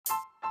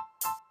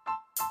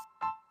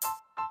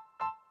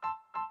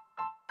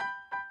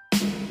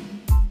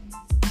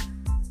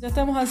Ya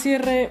estamos al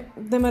cierre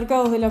de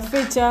mercados de la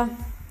fecha.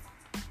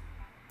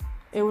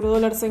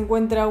 Eurodólar se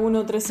encuentra a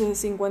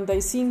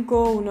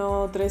 1.1355,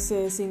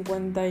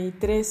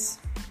 1.1353.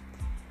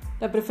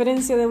 La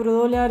preferencia de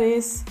eurodólar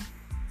es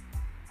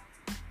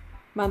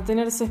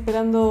mantenerse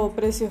esperando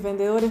precios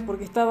vendedores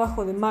porque está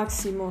abajo de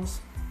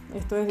máximos.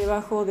 Esto es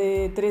debajo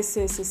de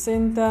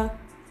 13.60,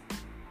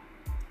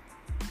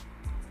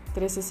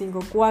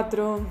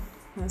 13.54,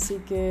 así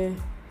que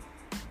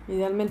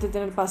idealmente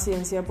tener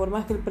paciencia. Por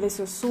más que el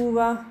precio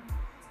suba,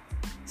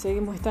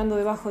 seguimos estando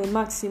debajo de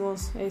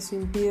máximos. Eso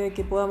impide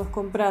que podamos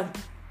comprar.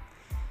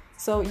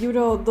 So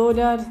euro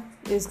dollar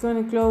is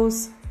going to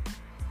close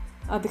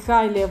at the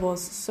high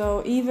levels.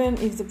 So even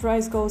if the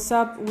price goes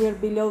up, we are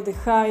below the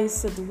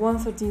highs at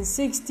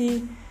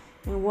 113.60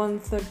 and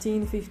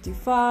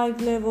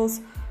 113.55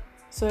 levels.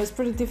 So it's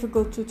pretty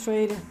difficult to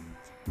trade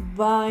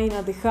buying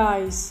at the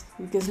highs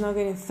because not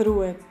getting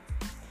through it.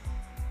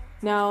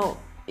 Now,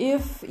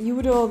 if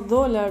euro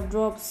dollar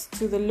drops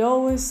to the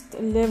lowest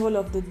level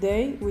of the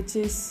day, which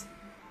is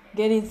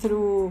getting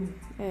through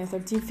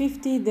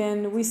 13.50,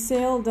 then we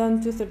sell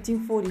down to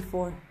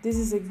 13.44. This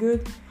is a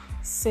good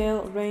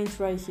sell range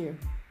right here.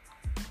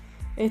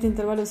 Este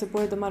intervalo se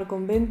puede tomar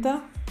con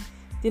venta.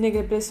 Tiene que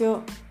el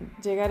precio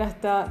llegar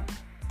hasta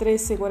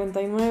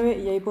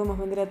 13.49 y ahí podemos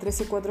vender a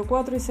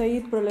 13.44 y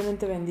seguir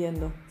probablemente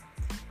vendiendo.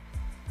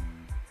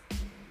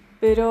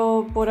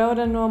 Pero por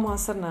ahora no vamos a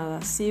hacer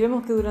nada. Si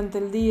vemos que durante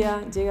el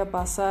día llega a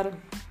pasar,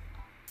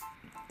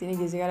 tiene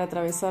que llegar a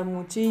atravesar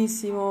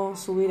muchísimo,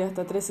 subir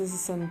hasta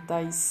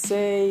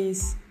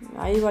 13.66,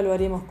 ahí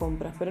evaluaríamos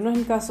compras, pero no es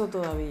el caso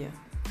todavía.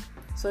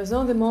 So it's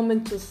not the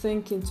moment to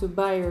think into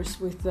buyers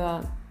with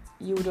the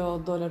euro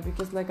dollar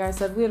because, like I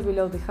said, we are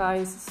below the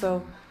highs,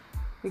 so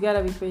we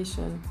gotta be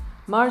patient.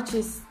 March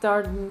is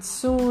starting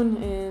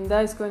soon and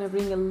that is going to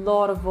bring a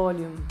lot of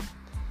volume,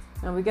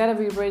 and we gotta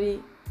be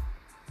ready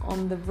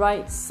on the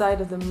right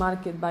side of the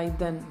market by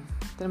then.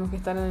 Tenemos que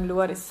estar en el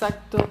lugar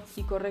exacto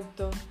y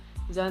correcto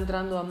ya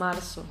entrando a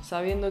marzo,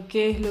 sabiendo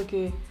qué es lo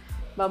que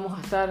vamos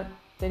a estar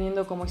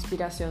teniendo como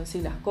expiración,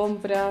 si las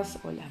compras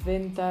o las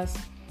ventas.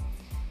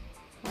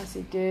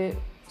 Así que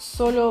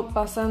solo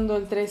pasando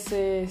el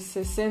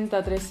 13.60,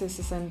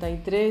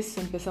 13.63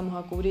 empezamos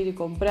a cubrir y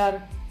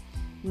comprar,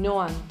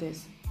 no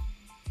antes.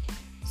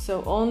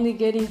 So only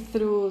getting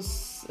through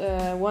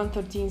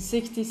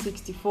 113.60,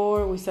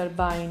 64 we start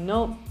buying,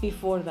 no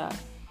before that.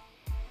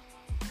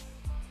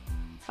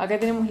 Acá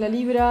tenemos la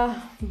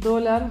libra,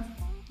 dólar.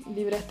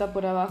 Libra está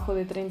por abajo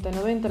de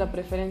 30.90, la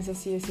preferencia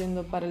sigue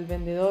siendo para el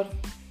vendedor,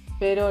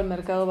 pero el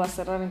mercado va a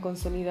cerrar en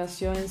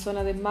consolidación en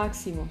zona de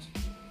máximos.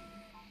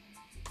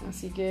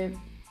 Así que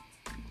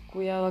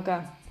cuidado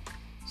acá.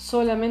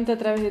 Solamente a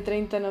través de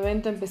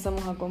 30.90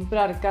 empezamos a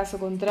comprar. Caso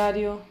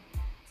contrario,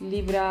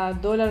 libra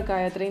dólar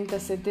cae a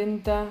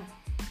 30.70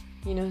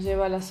 y nos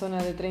lleva a la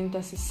zona de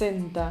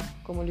 30.60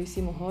 como lo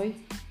hicimos hoy.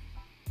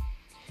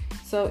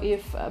 So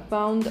if a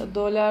pound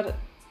dollar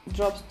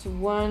drops to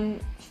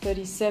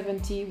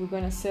 1.3070, we're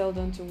going to sell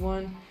down to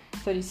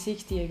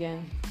 1.3060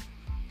 again.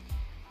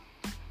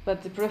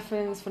 But the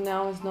preference for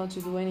now is not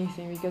to do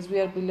anything because we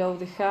are below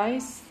the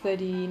highs,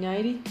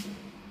 30.90.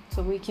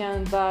 So we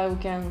can't buy, we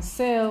can't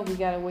sell, we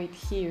gotta wait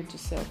here to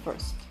sell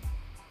first.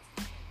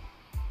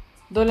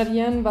 Dólar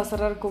yen va a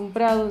cerrar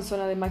comprado en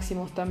zona de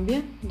máximos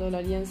también.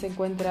 Dólar yen se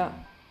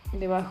encuentra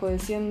debajo de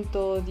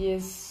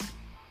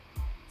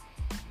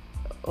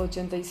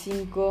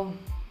 110.85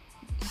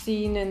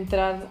 sin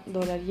entrar.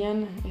 Dólar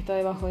yen está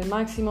debajo de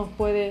máximos,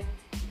 puede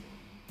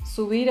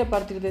subir a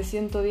partir de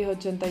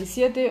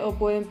 110.87 o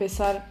puede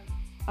empezar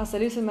a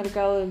salirse el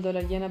mercado del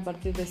dólar yen a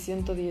partir de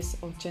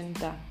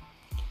 110.80.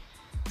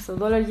 So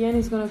dollar yen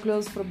is going to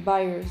close for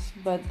buyers,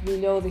 but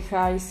below the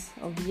highs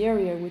of the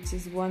area, which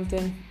is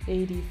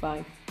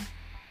 110.85.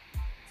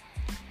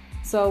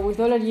 So with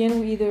dollar yen,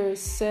 we either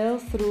sell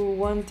through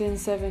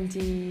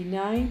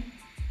 110.79,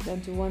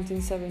 then to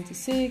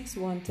 110.76,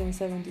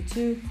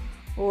 110.72,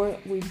 or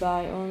we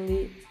buy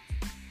only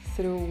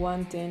through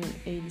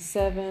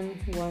 110.87,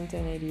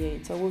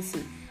 110.88. So we'll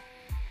see.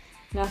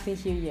 Nothing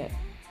here yet.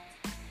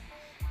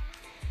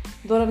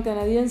 Dólar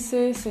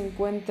canadiense se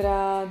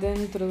encuentra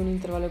dentro de un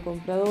intervalo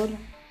comprador.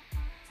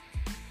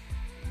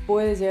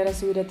 Puede llegar a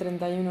subir a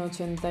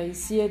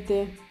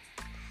 31.87,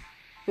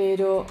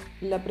 pero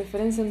la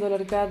preferencia en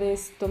dólar CAD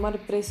es tomar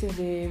precios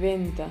de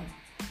venta.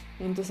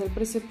 Entonces el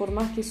precio, por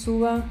más que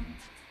suba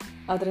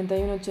a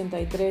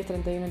 31.83,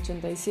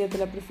 31.87,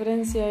 la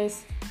preferencia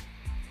es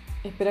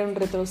esperar un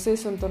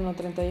retroceso en torno a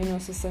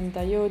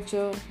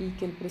 31.68 y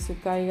que el precio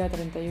caiga a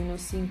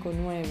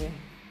 31.59.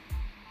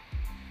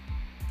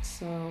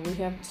 So we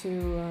have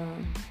to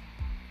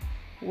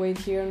wait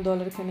here on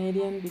dollar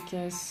Canadian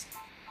because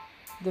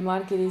the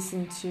market is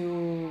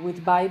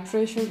with buy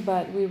pressure,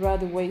 but we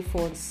rather wait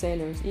for the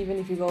sellers. Even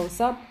if it goes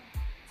up,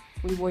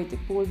 we wait the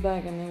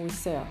pullback and then we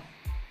sell.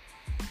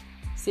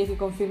 Si es que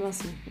confirma,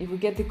 sí. If we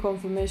get the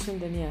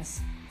confirmation, then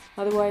yes.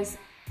 Otherwise,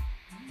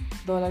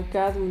 dollar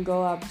CAD will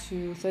go up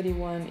to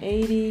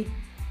 31.80,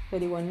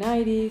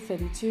 31.90,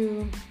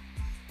 32,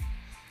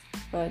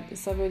 but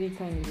it's already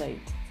kind of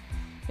late.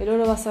 El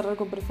oro va a cerrar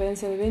con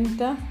preferencia de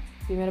venta,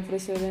 primer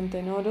precio de venta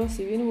en oro,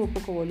 si bien hubo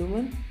poco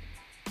volumen,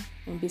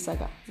 empieza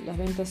acá. Las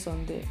ventas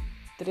son de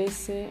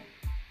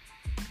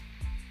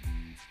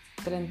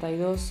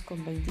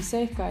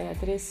 13.32,26, cae a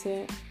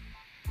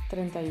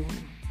 13.31.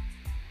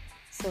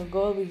 So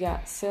gold, we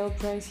got sell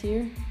price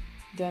here,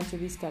 down to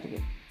this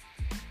target.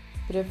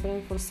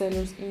 Preference for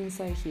sellers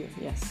inside here,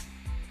 yes.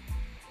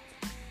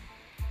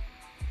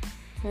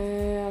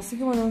 Así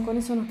que bueno, con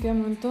eso nos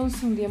quedamos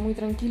entonces, un día muy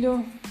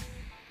tranquilo,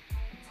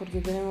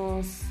 porque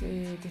tenemos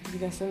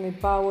testificación de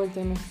Powell,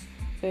 tenemos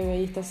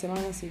PBI esta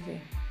semana, así que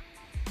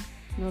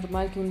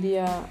normal que un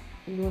día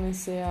lunes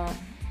sea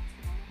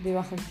de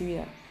baja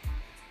actividad.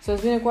 So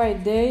it's been a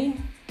quiet day.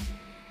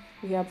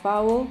 We have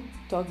Powell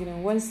talking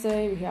on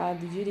Wednesday, we had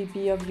the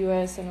GDP of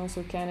US and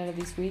also Canada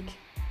this week.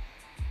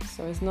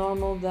 So it's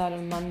normal that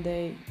on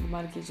Monday the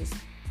market just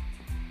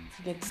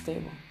gets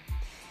stable.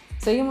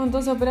 Seguimos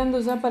entonces operando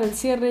ya para el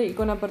cierre y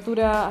con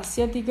apertura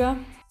asiática.